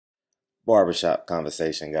Barbershop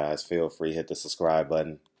conversation, guys. Feel free, hit the subscribe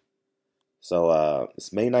button. So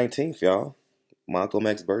it's May 19th, y'all. My Uncle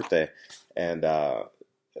Mac's birthday. And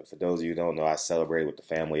for those of you who don't know, I celebrate with the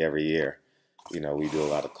family every year. You know, we do a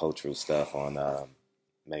lot of cultural stuff on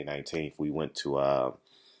May 19th. We went to,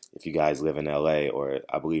 if you guys live in LA, or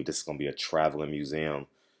I believe this is going to be a traveling museum,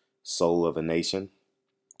 Soul of a Nation.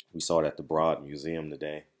 We saw it at the Broad Museum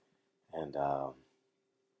today. And,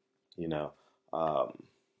 you know, um,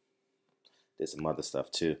 there's some other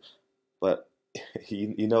stuff too. But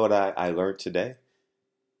you know what I learned today?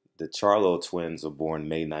 The Charlo Twins were born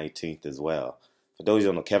May 19th as well. For those of you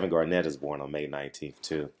who don't know, Kevin Garnett is born on May 19th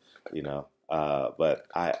too. You know, but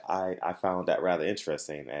I found that rather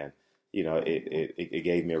interesting, and you know, it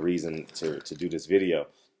gave me a reason to do this video.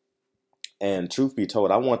 And truth be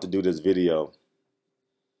told, I want to do this video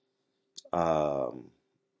um,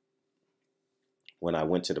 when I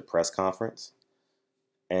went to the press conference,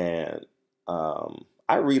 and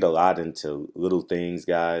I read a lot into little things,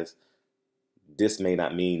 guys. This may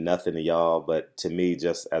not mean nothing to y'all, but to me,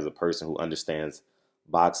 just as a person who understands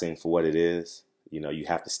boxing for what it is, you know, you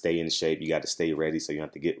have to stay in shape, you got to stay ready, so you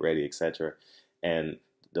have to get ready, etc. And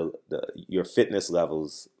your fitness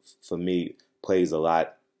levels, for me, plays a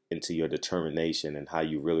lot into your determination and how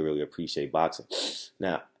you really appreciate boxing.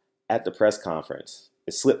 Now, at the press conference,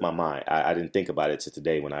 it slipped my mind. I didn't think about it till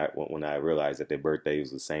today when I realized that their birthday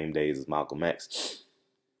was the same days as Malcolm X.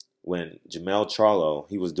 When Jamel Charlo,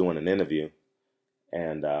 he was doing an interview,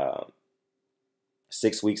 and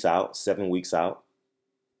 6 weeks out, 7 weeks out,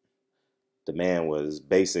 the man was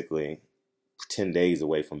basically 10 days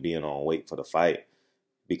away from being on weight for the fight,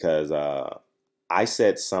 because I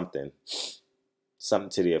said something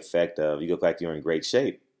to the effect of, "You look like you're in great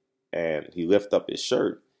shape." And he lifted up his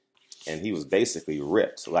shirt, and he was basically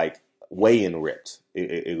ripped, like weighing ripped.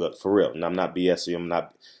 It looked for real. And I'm not BSing. I'm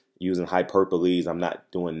not using hyperboles. I'm not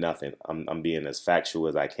doing nothing. I'm being as factual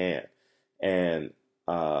as I can. And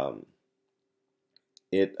and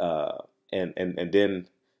then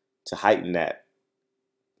to heighten that,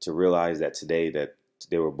 to realize that today that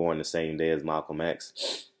they were born the same day as Malcolm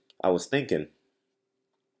X, I was thinking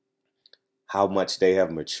how much they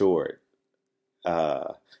have matured.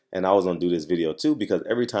 And I was gonna do this video too, because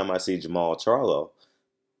every time I see Jamal Charlo,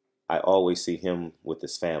 I always see him with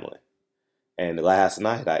his family. And last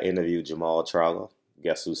night I interviewed Jamal Charlo.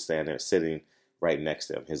 Guess who's standing there sitting right next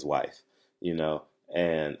to him? His wife. You know,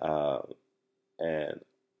 and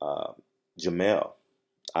Jamel,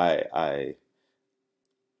 I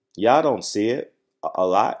y'all don't see it a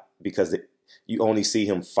lot, because you only see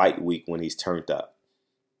him fight week when he's turned up.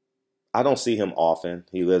 I don't see him often.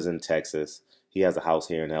 He lives in Texas. He has a house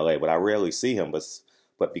here in LA, but I rarely see him.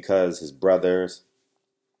 But because his brothers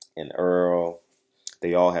and Earl,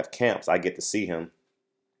 they all have camps, I get to see him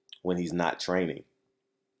when he's not training.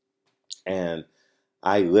 And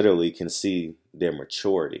I literally can see their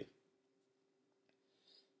maturity.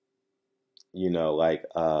 You know, like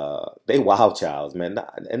they wild childs, man,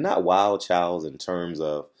 not wild childs in terms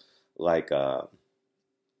of like uh,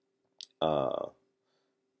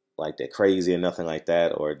 like they're crazy or nothing like that,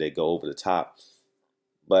 or they go over the top.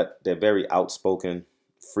 But they're very outspoken,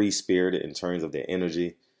 free spirited in terms of their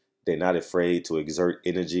energy. They're not afraid to exert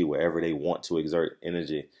energy wherever they want to exert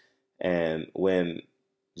energy. And when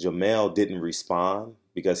Jamel didn't respond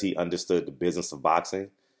because he understood the business of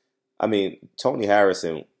boxing, I mean, Tony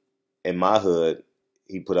Harrison, in my hood,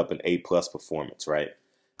 he put up an A+ performance, right?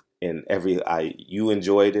 And you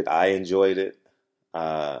enjoyed it, I enjoyed it,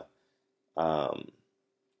 uh, um,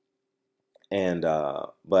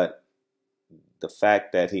 but the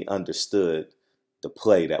fact that he understood the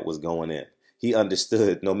play that was going in, he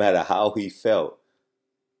understood no matter how he felt,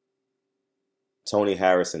 Tony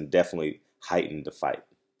Harrison definitely heightened the fight,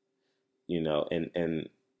 you know, and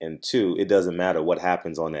two, it doesn't matter what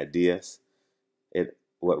happens on that DS.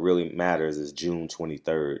 What really matters is June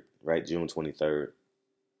 23rd, right? June 23rd.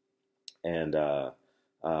 And uh,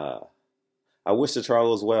 I wish the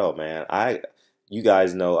Charlos well, man. You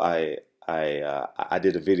guys know I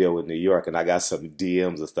did a video with New York, and I got some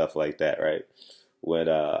DMs and stuff like that, right? When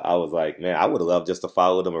I was like, man, I would have loved just to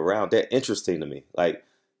follow them around. They're interesting to me. Like,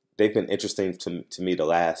 they've been interesting to me the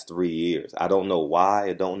last 3 years. I don't know why,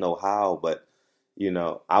 I don't know how, but you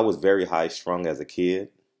know, I was very high strung as a kid.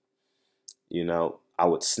 You know, I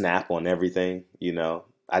would snap on everything. You know,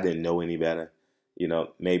 I didn't know any better. You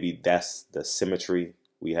know, maybe that's the symmetry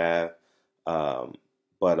we have. Um,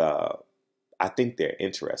 but I think they're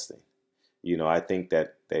interesting. You know, I think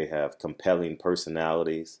that they have compelling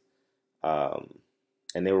personalities. Um,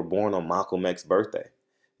 and they were born on Malcolm X's birthday.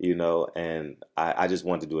 and I just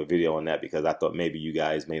wanted to do a video on that because I thought maybe you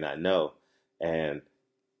guys may not know. And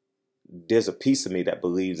there's a piece of me that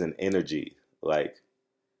believes in energy. Like,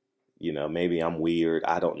 maybe I'm weird.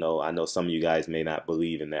 I don't know. I know some of you guys may not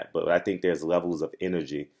believe in that, but I think there's levels of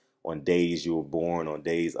energy on days you were born, on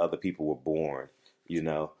days other people were born,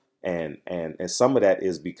 and some of that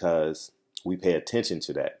is because we pay attention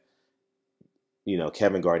to that.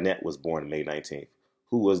 Kevin Garnett was born May 19th.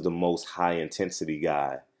 Who was the most high intensity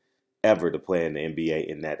guy ever to play in the NBA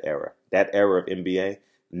in that era? That era of NBA,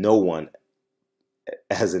 no one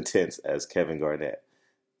as intense as Kevin Garnett.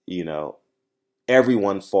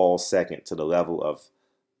 Everyone falls second to the level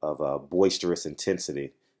of boisterous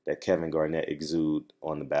intensity that Kevin Garnett exudes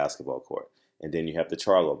on the basketball court. And then you have the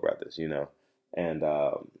Charlo brothers, and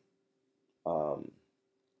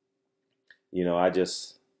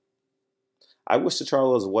I wish the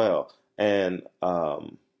Charlos well, and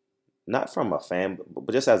not from a fan,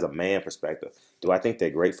 but just as a man perspective. Do I think they're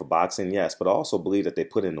great for boxing? Yes, but I also believe that they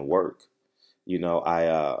put in the work.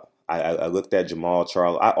 I looked at Jamal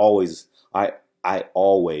Charlo. I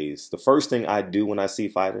always, the first thing I do when I see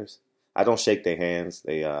fighters, I don't shake their hands.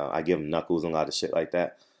 I give them knuckles and a lot of shit like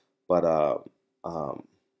that. But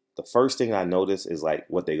the first thing I notice is like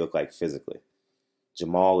what they look like physically.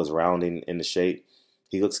 Jamal is rounding in the shape.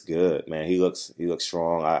 He looks good, man. He looks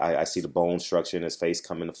strong. I see the bone structure in his face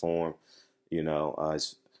come into form.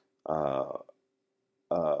 Because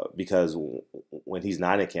when he's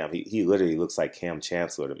not in camp, he literally looks like Cam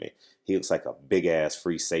Chancellor to me. He looks like a big ass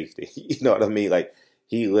free safety. You know what I mean? Like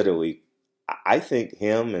he literally, I think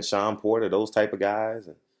him and Sean Porter, those type of guys,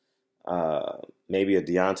 and maybe a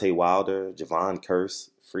Deontay Wilder, Javon Curse,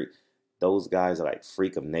 those guys are like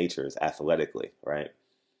freak of natures athletically, right?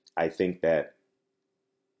 I think that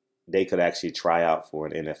they could actually try out for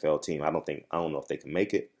an NFL team. I don't know if they can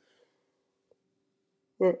make it.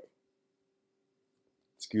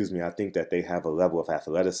 Excuse me. I think that they have a level of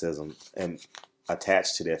athleticism and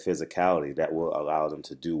attached to their physicality that will allow them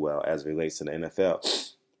to do well as it relates to the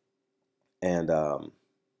NFL. And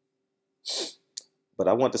but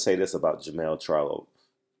I want to say this about Jamal Charlo.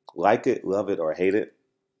 Like it, love it, or hate it,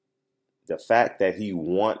 the fact that he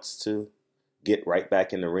wants to get right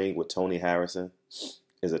back in the ring with Tony Harrison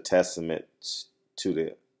is a testament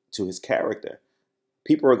to his character.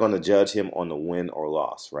 People are going to judge him on the win or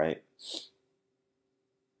loss, right?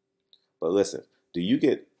 But listen, do you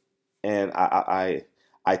get? And I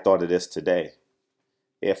thought of this today.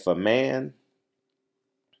 If a man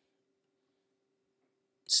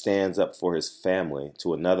stands up for his family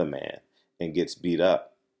to another man and gets beat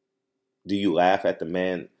up, do you laugh at the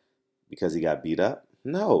man because he got beat up?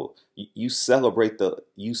 No, you celebrate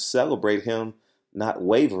him not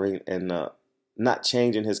wavering and not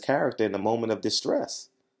changing his character in a moment of distress.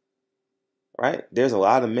 Right? There's a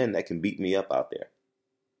lot of men that can beat me up out there.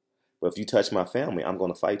 But if you touch my family, I'm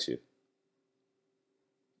going to fight you.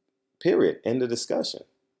 Period. End of discussion.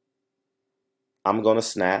 I'm going to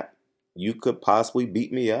snap. You could possibly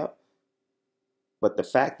beat me up. But the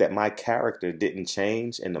fact that my character didn't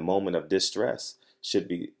change in the moment of distress should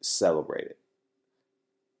be celebrated.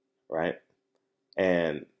 Right?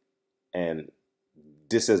 And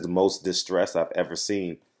this is the most distress I've ever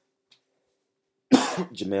seen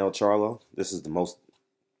Jamal Charlo. This is the most,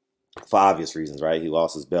 for obvious reasons, right? He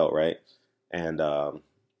lost his belt, right? And the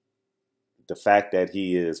fact that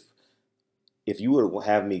he is, if you would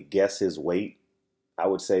have me guess his weight, I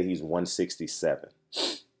would say he's 167.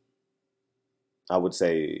 I would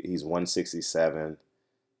say he's 167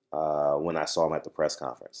 when I saw him at the press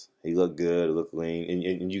conference. He looked good, looked lean,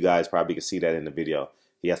 and you guys probably could see that in the video.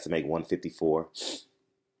 He has to make 154.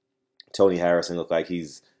 Tony Harrison looked like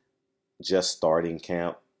he's just starting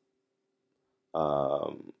camp.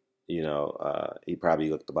 He probably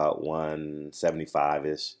looked about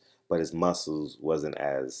 175-ish, but his muscle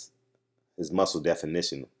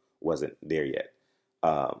definition wasn't there yet.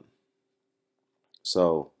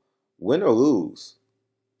 So win or lose,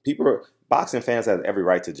 boxing fans have every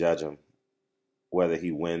right to judge him, whether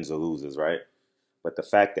he wins or loses, right? But the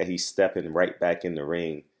fact that he's stepping right back in the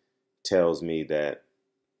ring tells me that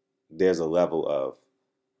there's a level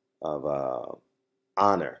of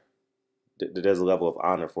honor. There's a level of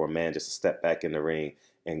honor for a man just to step back in the ring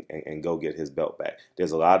and go get his belt back.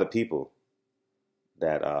 There's a lot of people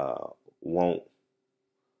that won't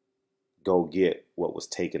go get what was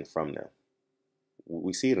taken from them.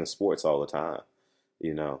 We see it in sports all the time,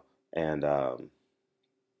 and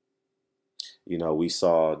we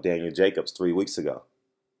saw Daniel Jacobs 3 weeks ago.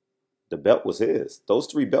 The belt was his. Those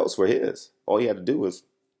 3 belts were his. All he had to do was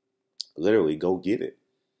literally go get it.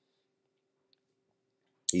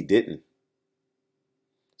 He didn't.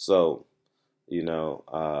 So, you know,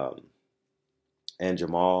 and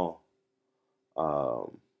Jamal,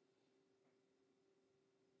 um,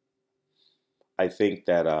 I think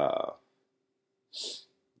that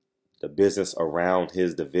the business around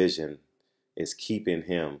his division is keeping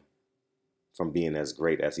him from being as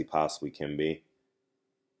great as he possibly can be.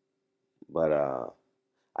 But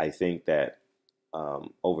I think that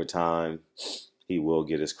over time, he will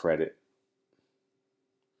get his credit.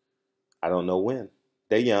 I don't know when.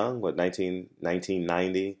 They're young, what,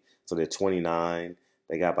 1990, so they're 29.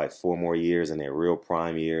 They got like 4 more years in their real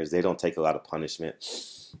prime years. They don't take a lot of punishment,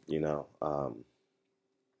 you know.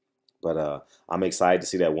 But I'm excited to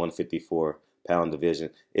see that 154-pound division.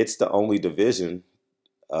 It's the only division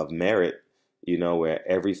of merit, where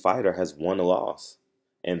every fighter has won a loss,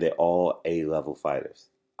 and they're all A-level fighters.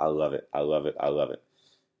 I love it. I love it. I love it.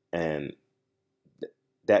 And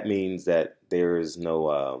that means that there is no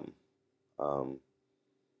um,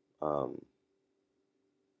 um,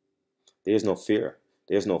 there's no fear.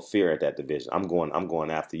 There's no fear at that division. I'm going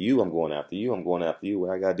after you. I'm going after you. I'm going after you.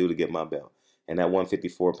 What I gotta do to get my belt? And that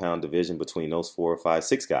 154-pound division between those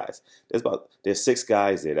 6 guys. There's 6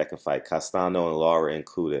 guys there that can fight. Castano and Lara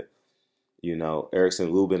included.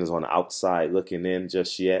 Erickson Lubin is on the outside looking in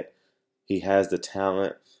just yet. He has the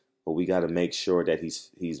talent, but we got to make sure that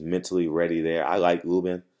he's mentally ready there. I like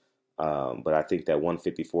Lubin, but I think that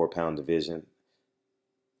 154-pound division,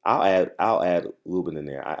 I'll add Lubin in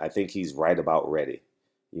there. I think he's right about ready.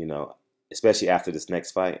 Especially after this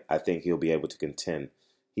next fight, I think he'll be able to contend.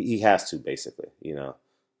 He has to, basically.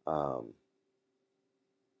 Or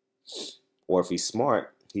if he's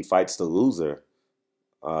smart, he fights the loser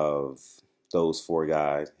of those 4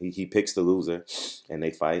 guys. He picks the loser, and they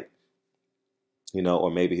fight. Or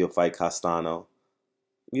maybe he'll fight Castano.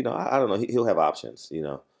 I don't know. He'll have options.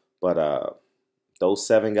 But those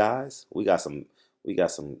 7 guys, we got some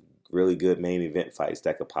really good main event fights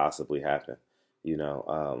that could possibly happen.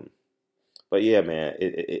 But yeah, man,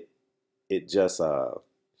 it just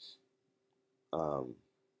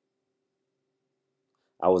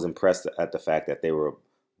I was impressed at the fact that they were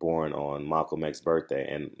born on Malcolm X's birthday,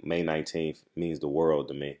 and May 19th means the world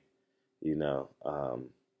to me.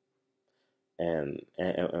 And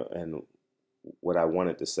what I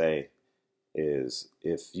wanted to say is,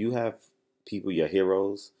 if you have people, your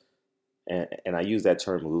heroes, and I use that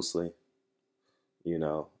term loosely,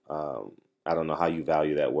 I don't know how you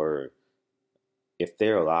value that word. If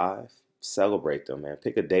they're alive, celebrate them, man.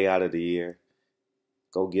 Pick a day out of the year.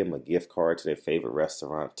 Go give them a gift card to their favorite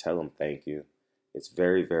restaurant. Tell them thank you. It's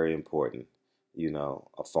very, very important.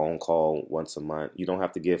 A phone call once a month. You don't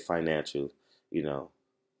have to give financial,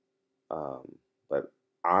 but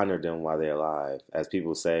honor them while they're alive. As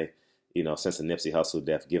people say, since the Nipsey Hussle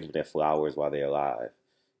death, give them their flowers while they're alive.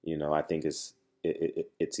 I think it's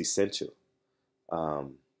essential.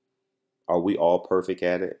 Are we all perfect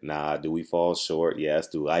at it? Nah. Do we fall short? Yes.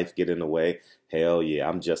 Do life get in the way? Hell yeah.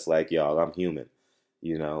 I'm just like y'all. I'm human.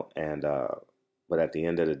 And but at the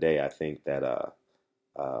end of the day, I think that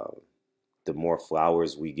the more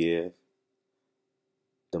flowers we give,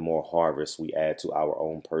 the more harvest we add to our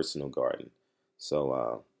own personal garden.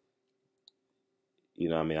 So,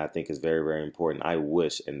 I think it's very, very important. I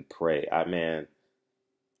wish and pray.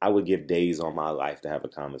 I would give days on my life to have a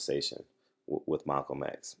conversation with Malcolm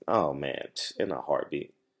X. Oh man, in a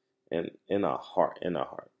heartbeat, in a heart.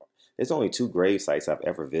 There's only 2 grave sites I've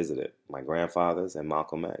ever visited: my grandfather's and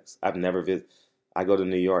Malcolm X. I've never visited. I go to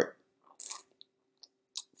New York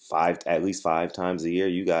at least 5 times a year.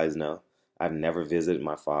 You guys know. I've never visited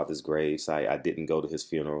my father's grave site. I didn't go to his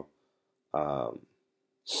funeral.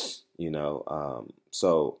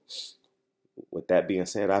 So with that being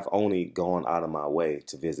said, I've only gone out of my way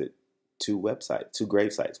to visit 2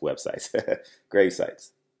 grave sites, grave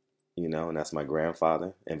sites, and that's my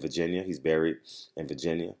grandfather in Virginia. He's buried in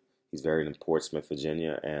Virginia. He's buried in Portsmouth,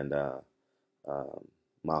 Virginia, and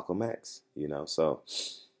Malcolm X, So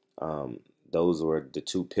those were the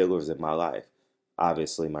 2 pillars in my life.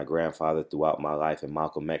 Obviously, my grandfather throughout my life, and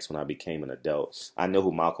Malcolm X when I became an adult. I know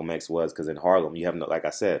who Malcolm X was because in Harlem, you have no, like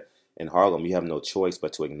I said, in Harlem, you have no choice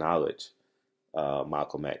but to acknowledge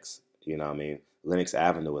Malcolm X. Lenox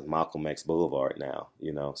Avenue is Malcolm X Boulevard now,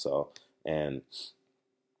 So, and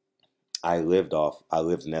I lived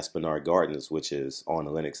in Esplanade Gardens, which is on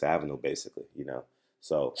Lenox Avenue, basically,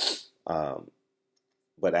 So,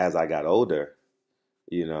 but as I got older,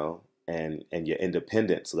 and your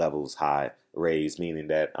independence levels raised, meaning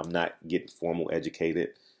that I'm not getting formal educated.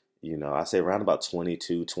 I say around about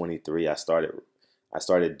 22, 23, I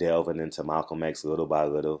started delving into Malcolm X little by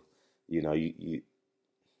little.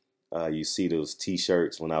 You see those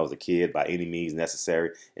T-shirts when I was a kid, by any means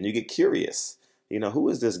necessary, and you get curious. Who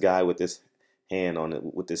is this guy with this hand on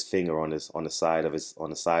it, with this finger on the side of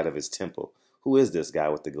his temple? Who is this guy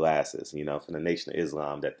with the glasses? From the Nation of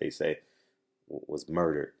Islam that they say was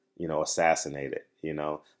murdered, assassinated.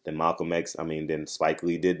 Then Malcolm X. Then Spike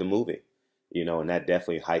Lee did the movie, and that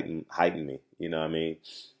definitely heightened me. You know what I mean?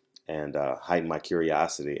 And heightened my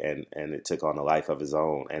curiosity, and it took on a life of its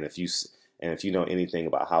own. And if you know anything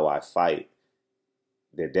about how I fight,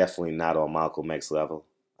 they're definitely not on Malcolm X level.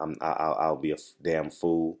 I'll be a damn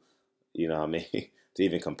fool, to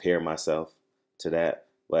even compare myself to that.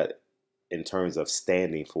 But in terms of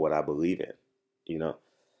standing for what I believe in,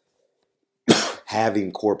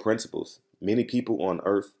 having core principles. Many people on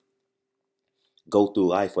earth go through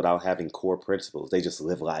life without having core principles. They just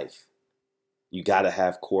live life. You got to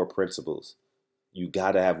have core principles. You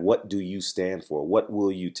got to have, what do you stand for? What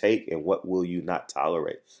will you take and what will you not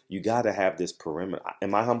tolerate? You got to have this perimeter. In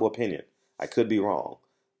my humble opinion, I could be wrong,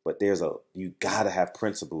 but you got to have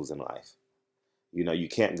principles in life. You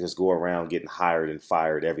can't just go around getting hired and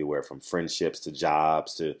fired everywhere, from friendships to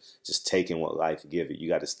jobs to just taking what life gives you. You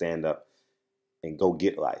got to stand up and go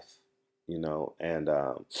get life, And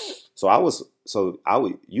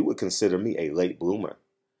you would consider me a late bloomer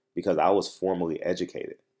because I was formally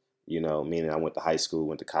educated, meaning I went to high school,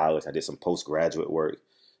 went to college, I did some postgraduate work,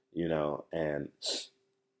 and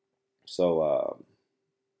so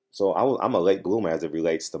I'm a late bloomer as it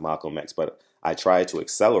relates to Malcolm X, but I try to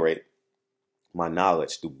accelerate my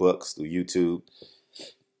knowledge through books, through YouTube,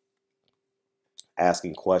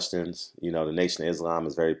 asking questions. The Nation of Islam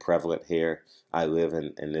is very prevalent here. I live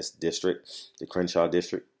in this district, the Crenshaw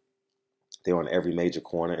district. They're on every major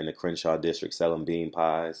corner in the Crenshaw district selling bean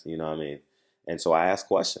pies, And so I ask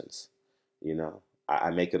questions, I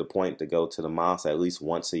make it a point to go to the mosque at least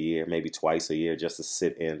once a year, maybe twice a year, just to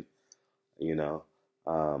sit in,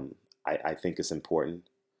 I think it's important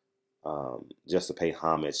just to pay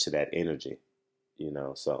homage to that energy,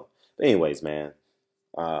 So, but anyways, man,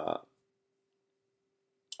 I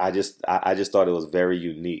just thought it was very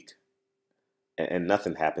unique, and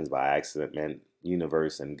nothing happens by accident, man.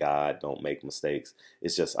 Universe and God don't make mistakes.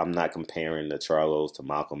 It's just, I'm not comparing the Charlos to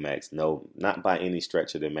Malcolm X. No, not by any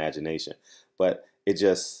stretch of the imagination. But it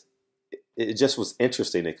just was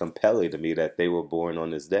interesting and compelling to me that they were born on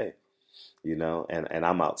this day, and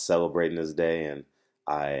I'm out celebrating this day, and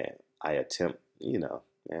I attempt,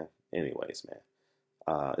 man. Anyways,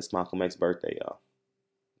 man, it's Malcolm X's birthday, y'all.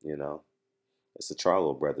 It's the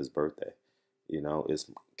Charlo brothers' birthday. It's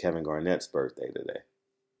Kevin Garnett's birthday today,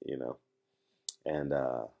 And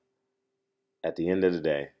at the end of the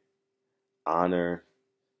day, find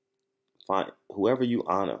whoever you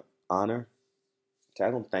honor,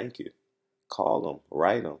 tell them thank you. Call them,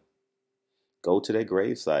 write them, go to their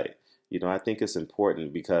gravesite. I think it's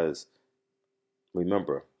important because,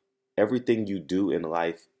 remember, everything you do in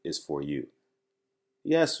life is for you.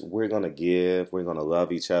 Yes, we're going to give, we're going to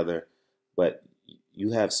love each other, but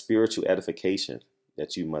you have spiritual edification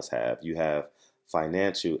that you must have. You have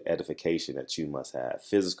financial edification that you must have,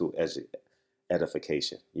 physical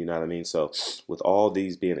edification. You know what I mean? So with all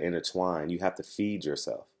these being intertwined, you have to feed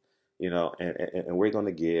yourself, and we're going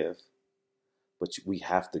to give, but we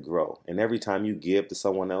have to grow. And every time you give to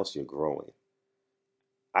someone else, you're growing.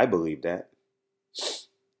 I believe that,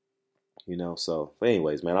 so, but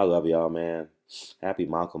anyways, man, I love y'all, man. Happy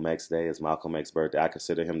Malcolm X Day. It's Malcolm X's birthday. I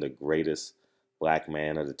consider him the greatest black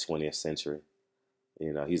man of the 20th century.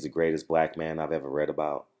 He's the greatest black man I've ever read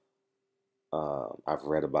about. I've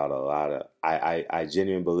read about a lot of, I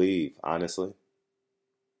genuinely believe, honestly,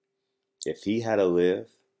 if he had to live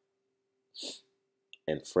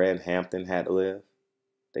and Fred Hampton had to live,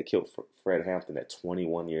 they killed Fred Hampton at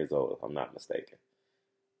 21 years old, if I'm not mistaken.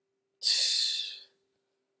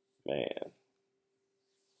 Man,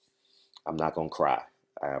 I'm not going to cry.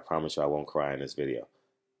 I promise you I won't cry in this video.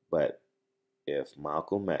 But if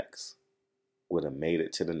Malcolm X would have made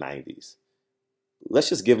it to the 90s, let's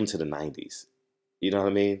just give him to the 90s. You know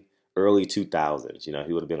what I mean? Early 2000s.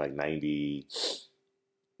 He would have been like 90,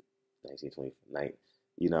 1920,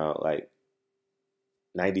 like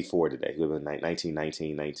 94 today. He would have been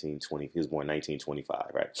 1919, 1920. He was born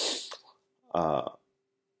 1925, right?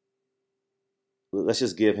 Let's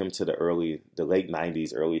just give him to the late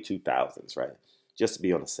 90s, early 2000s, right? Just to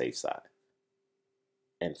be on the safe side.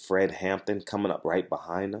 And Fred Hampton coming up right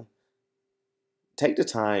behind him. Take the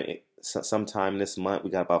time, sometime this month. We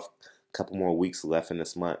got about a couple more weeks left in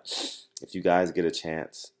this month. If you guys get a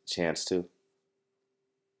chance to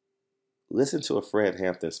listen to a Fred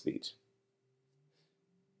Hampton speech.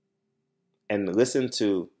 And listen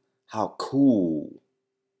to how cool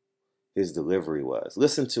his delivery was.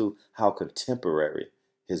 Listen to how contemporary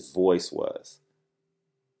his voice was.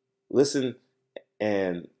 Listen,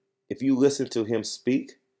 and if you listen to him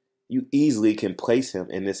speak, you easily can place him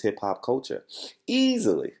in this hip hop culture.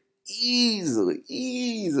 Easily, easily,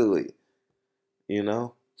 easily. You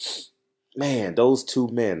know? Man, those two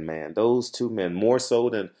men, more so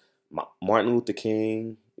than Martin Luther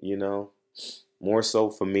King, more so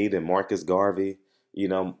for me than Marcus Garvey.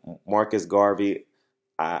 Marcus Garvey,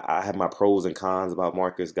 I have my pros and cons about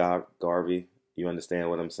Marcus Garvey. You understand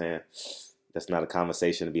what I'm saying? That's not a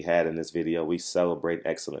conversation to be had in this video. We celebrate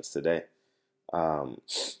excellence today. Oh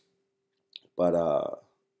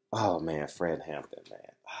man, Fred Hampton, man.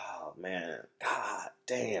 Oh man, God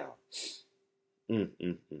damn.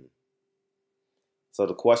 So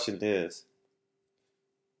the question is,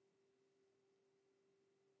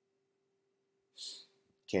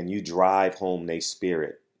 can you drive home their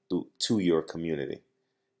spirit to your community?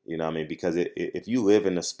 You know what I mean? Because if you live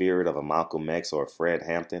in the spirit of a Malcolm X or a Fred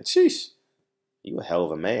Hampton, sheesh, you a hell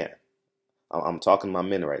of a man. I'm talking to my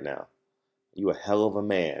men right now. You a hell of a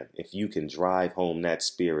man if you can drive home that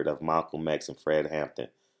spirit of Malcolm X and Fred Hampton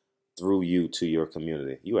through you to your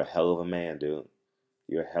community. You a hell of a man, dude.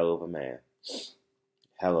 You're a hell of a man.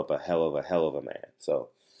 Hell of a man. So,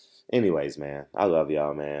 anyways, man, I love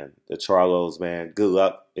y'all, man. The Charlos, man, good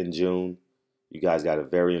luck in June. You guys got a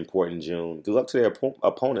very important June. Good luck to their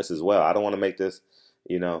opponents as well. I don't want to make this,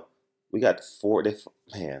 we got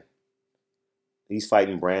man. He's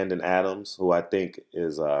fighting Brandon Adams, who I think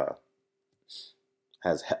is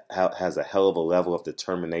has a hell of a level of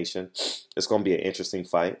determination. It's going to be an interesting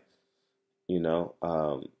fight,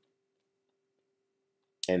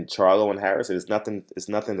 And Charlo and Harrison, it's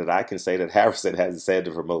nothing that I can say that Harrison hasn't said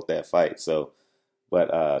to promote that fight. So, but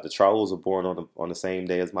the Charlos were born on the same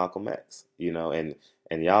day as Malcolm X, and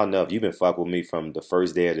y'all know, if you've been fucking with me from the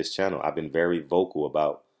first day of this channel, I've been very vocal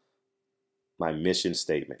about my mission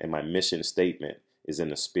statement, and my mission statement is in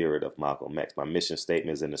the spirit of Malcolm X. My mission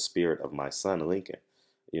statement is in the spirit of my son Lincoln.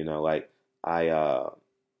 I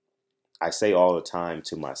say all the time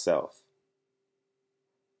to myself.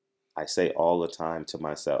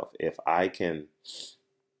 If I can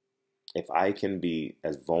be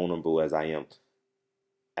as vulnerable as I am,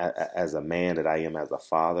 as a man that I am as a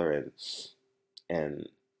father, and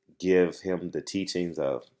give him the teachings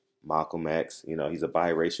of Malcolm X, he's a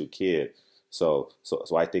biracial kid. So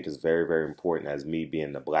I think it's very, very important, as me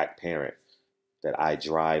being the black parent, that I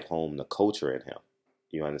drive home the culture in him.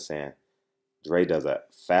 You understand? Dre does a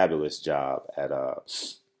fabulous job at the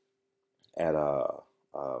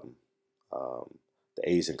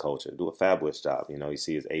Asian culture. Do a fabulous job. You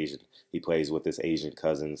see his Asian. He plays with his Asian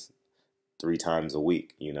cousins 3 times a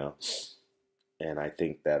week. And I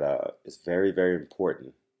think that it's very, very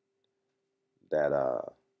important that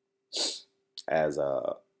as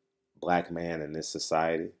a black man in this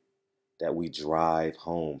society, that we drive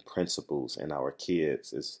home principles in our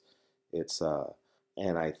kids.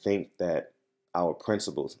 And I think that our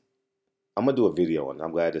principles. I'm gonna do a video on it.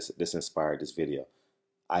 I'm glad this inspired this video.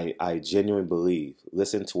 I genuinely believe,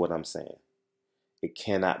 listen to what I'm saying, it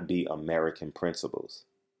cannot be American principles.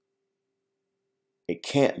 It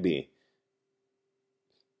can't be.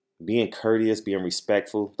 Being courteous, being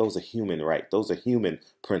respectful, those are human rights. Those are human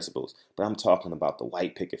principles. But I'm talking about the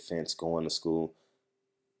white picket fence, going to school.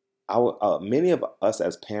 Many of us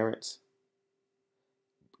as parents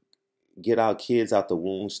get our kids out the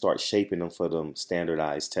womb, start shaping them for them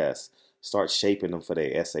standardized tests. Start shaping them for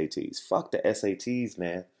their SATs. Fuck the SATs,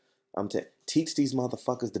 man. Teach these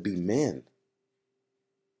motherfuckers to be men.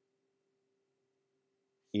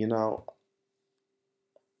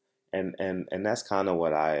 And that's kind of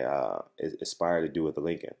what I aspire to do with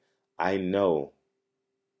Lincoln. I know.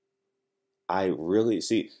 I really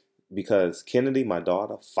see, because Kennedy, my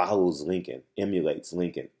daughter, follows Lincoln, emulates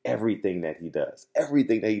Lincoln, everything that he does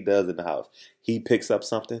in the house. He picks up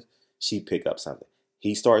something, she pick up something.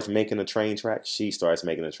 He starts making a train track, she starts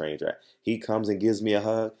making a train track. He comes and gives me a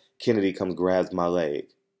hug, Kennedy comes, grabs my leg.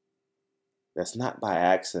 That's not by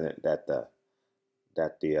accident that the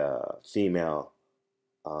female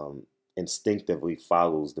instinctively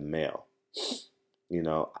follows the male.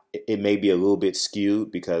 It may be a little bit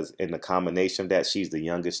skewed, because in the combination of that, she's the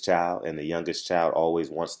youngest child, and the youngest child always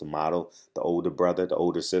wants to model the older brother, the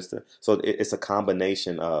older sister. So it's a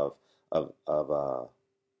combination of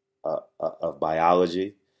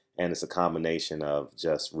biology, and it's a combination of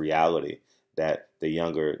just reality, that the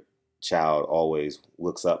younger child always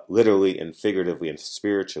looks up, literally and figuratively and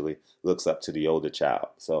spiritually, looks up to the older child.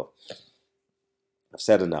 So I've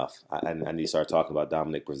said enough. I need to start talking about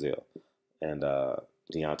Dominic Brazil and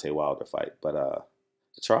Deontay Wilder fight. But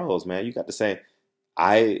The Charlos, man, you got the same.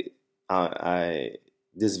 I, I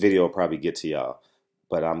this video will probably get to y'all,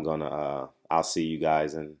 but I'm gonna. I'll see you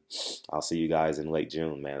guys in late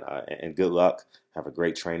June, man. And good luck. Have a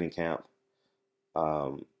great training camp.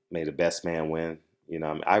 May the best man win. You know,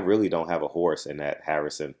 I mean, I really don't have a horse in that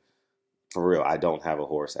Harrison. For real, I don't have a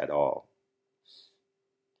horse at all.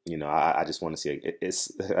 You know, I just want to see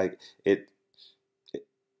it's like it,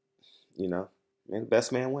 you know, man, the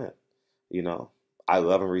best man win. You know, I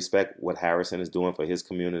love and respect what Harrison is doing for his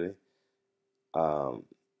community. Um,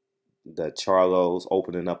 the Charlos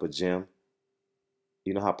opening up a gym.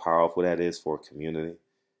 You know how powerful that is for a community.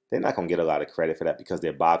 They're not going to get a lot of credit for that because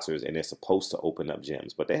they're boxers and they're supposed to open up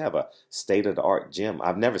gyms. But they have a state-of-the-art gym.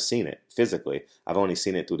 I've never seen it physically. I've only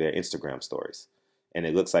seen it through their Instagram stories. And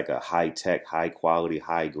it looks like a high-tech, high-quality,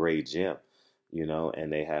 high-grade gym, you know,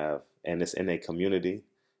 and they have, and it's in a community.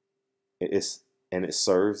 It's, and it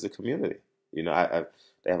serves the community. You know,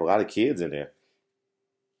 they have a lot of kids in there,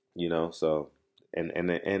 you know, so, and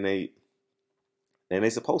they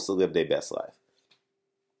supposed to live their best life.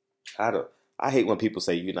 I don't, I hate when people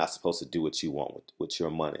say you're not supposed to do what you want with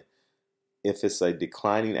your money. If it's a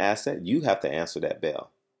declining asset, you have to answer that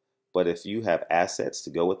bell. But if you have assets to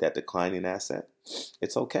go with that declining asset,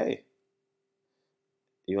 it's okay.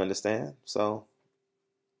 You understand? So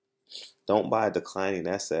don't buy a declining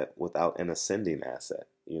asset without an ascending asset.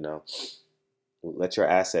 You know, let your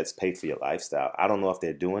assets pay for your lifestyle. I don't know if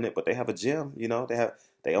they're doing it, but they have a gym. You know,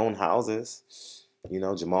 they own houses. You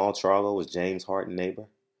know, Jamal Charlo was James Harden's neighbor.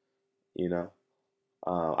 You know,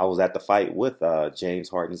 I was at the fight with James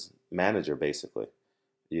Harden's manager, basically.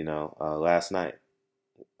 You know, last night.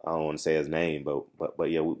 I don't want to say his name, but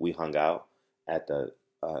yeah, we hung out at the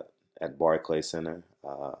at Barclays Center.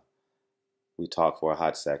 We talked for a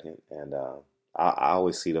hot second, and I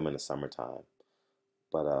always see them in the summertime.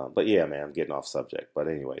 But yeah, man, I'm getting off subject. But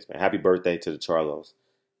anyways, man, happy birthday to the Charlos.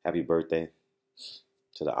 Happy birthday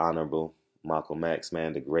to the Honorable Malcolm X,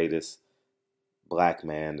 man, the greatest black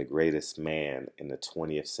man, the greatest man in the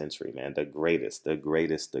 20th century, man, the greatest, the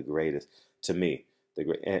greatest, the greatest. To me, the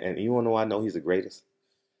great. And you want to know why I know he's the greatest?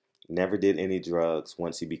 Never did any drugs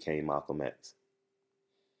once he became Malcolm X.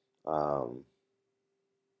 Um,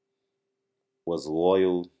 was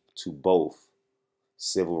loyal to both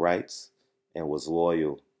civil rights and was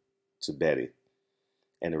loyal to Bday.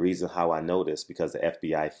 And the reason how I know this because the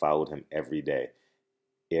FBI followed him every day.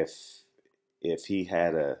 If he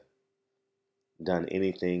had done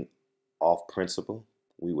anything off principle,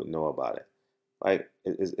 we would know about it. Like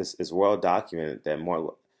it's well documented that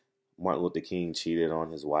Martin Luther King cheated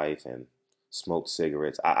on his wife and smoked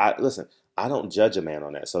cigarettes. I listen. I don't judge a man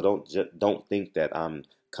on that, so don't think that I'm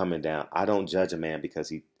coming down. I don't judge a man because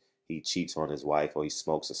he cheats on his wife or he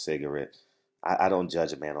smokes a cigarette. I don't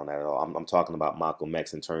judge a man on that at all. I'm talking about Malcolm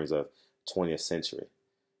X in terms of 20th century,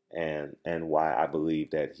 and why I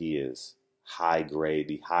believe that he is high grade,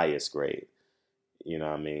 the highest grade. You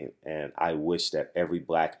know what I mean? And I wish that I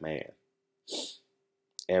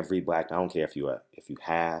don't care if you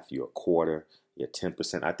half, you're a quarter, you're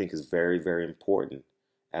 10%. I think it's very, very important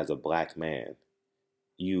as a black man.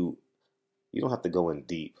 You don't have to go in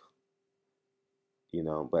deep, you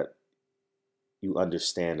know, but you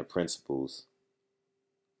understand the principles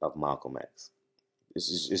of Malcolm X.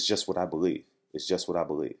 It's just what I believe. It's just what I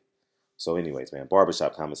believe. So anyways, man,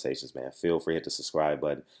 Barbershop Conversations, man. Feel free to hit the subscribe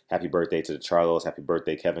button. Happy birthday to the Charlos. Happy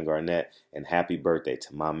birthday, Kevin Garnett. And happy birthday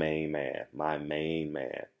to my main man, Malcolm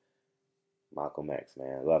X,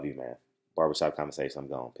 man. Love you, man. Barbershop Conversations, I'm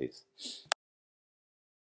gone. Peace.